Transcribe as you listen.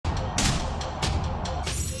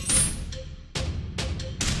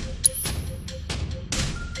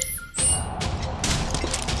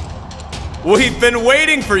We've been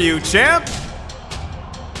waiting for you, champ!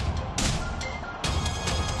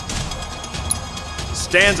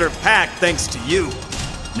 Stands are packed thanks to you.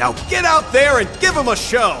 Now get out there and give them a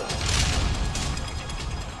show!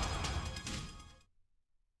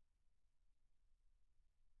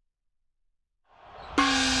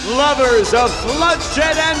 Lovers of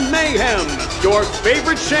bloodshed and mayhem, your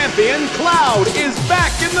favorite champion, Cloud, is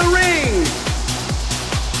back in the ring!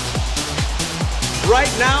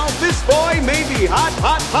 Right now, this boy may be hot,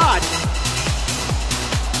 hot, hot.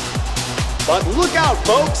 But look out,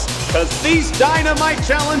 folks, because these Dynamite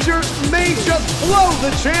challengers may just blow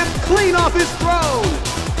the champ clean off his throne.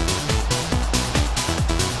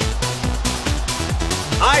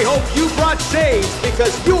 I hope you brought shades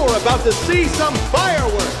because you're about to see some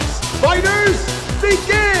fireworks. Fighters,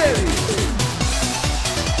 begin!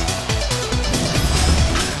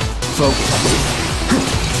 Focus.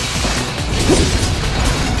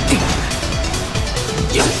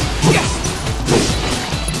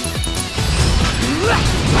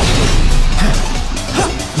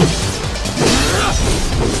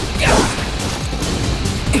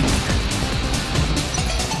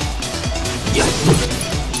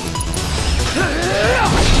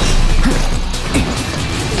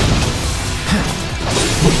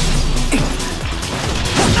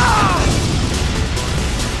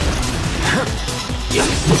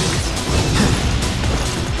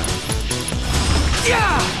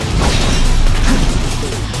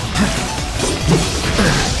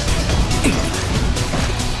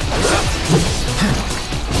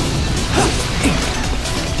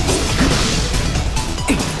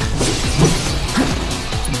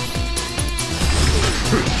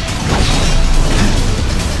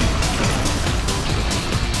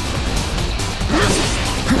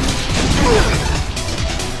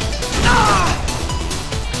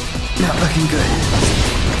 Not looking good.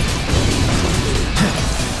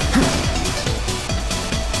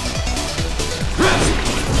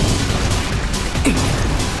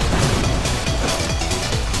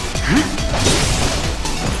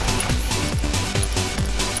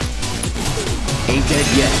 Ain't dead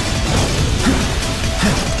yet.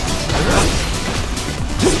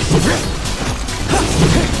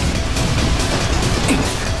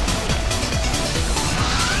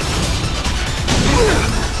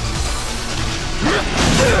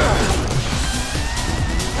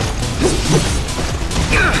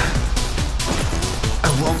 I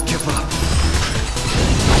won't give up.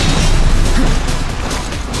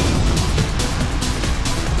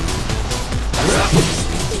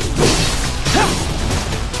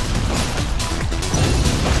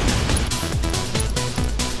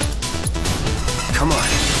 Come on.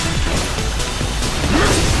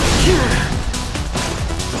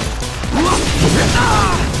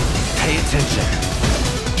 Pay attention.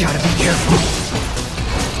 Gotta be careful.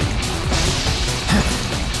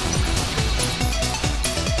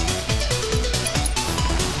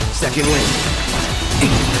 Second wind.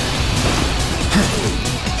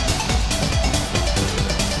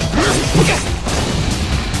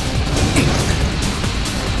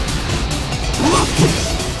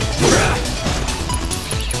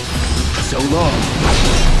 So long.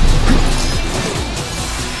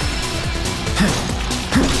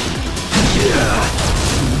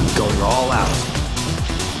 Going all out.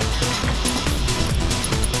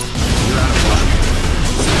 You're out of luck.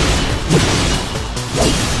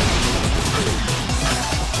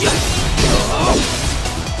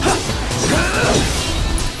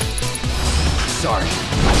 Sorry.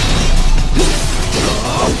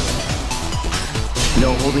 No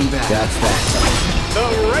holding back. That's that. The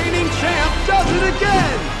reigning champ does it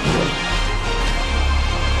again!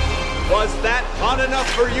 Was that hot enough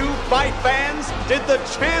for you, fight fans? Did the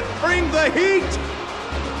champ bring the heat?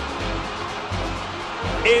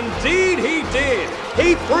 Indeed he did!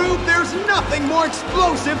 He proved there's nothing more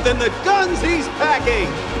explosive than the guns he's packing!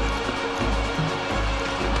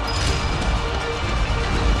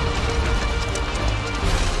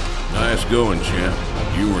 Nice going, champ.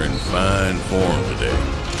 You were in fine form today.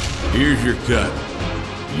 Here's your cut.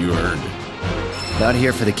 You earned it. Not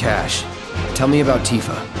here for the cash. Tell me about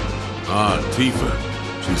Tifa. Ah, Tifa.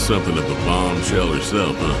 She's something of a bombshell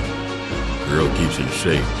herself, huh? Girl keeps in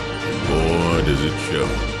shape. And boy, does it show.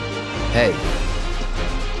 Hey.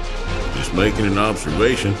 Just making an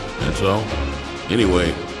observation, that's all.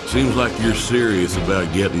 Anyway, seems like you're serious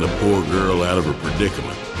about getting the poor girl out of her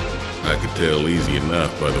predicament. I could tell easy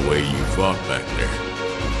enough by the way you fought back there.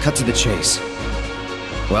 Cut to the chase.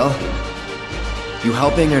 Well, you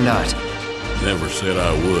helping or not? Never said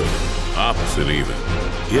I would. Opposite even.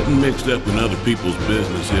 Getting mixed up in other people's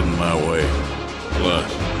business isn't my way.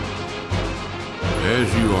 Plus, As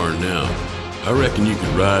you are now, I reckon you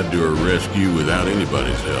could ride to her rescue without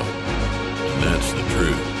anybody's help. And that's the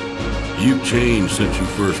truth. You've changed since you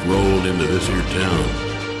first rolled into this here town,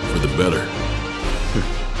 for the better.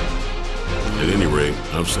 At any rate,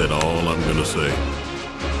 I've said all I'm gonna say.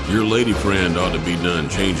 Your lady friend ought to be done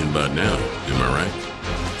changing by now, am I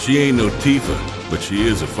right? She ain't no Tifa, but she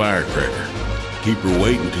is a firecracker. Keep her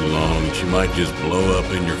waiting too long and she might just blow up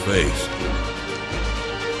in your face.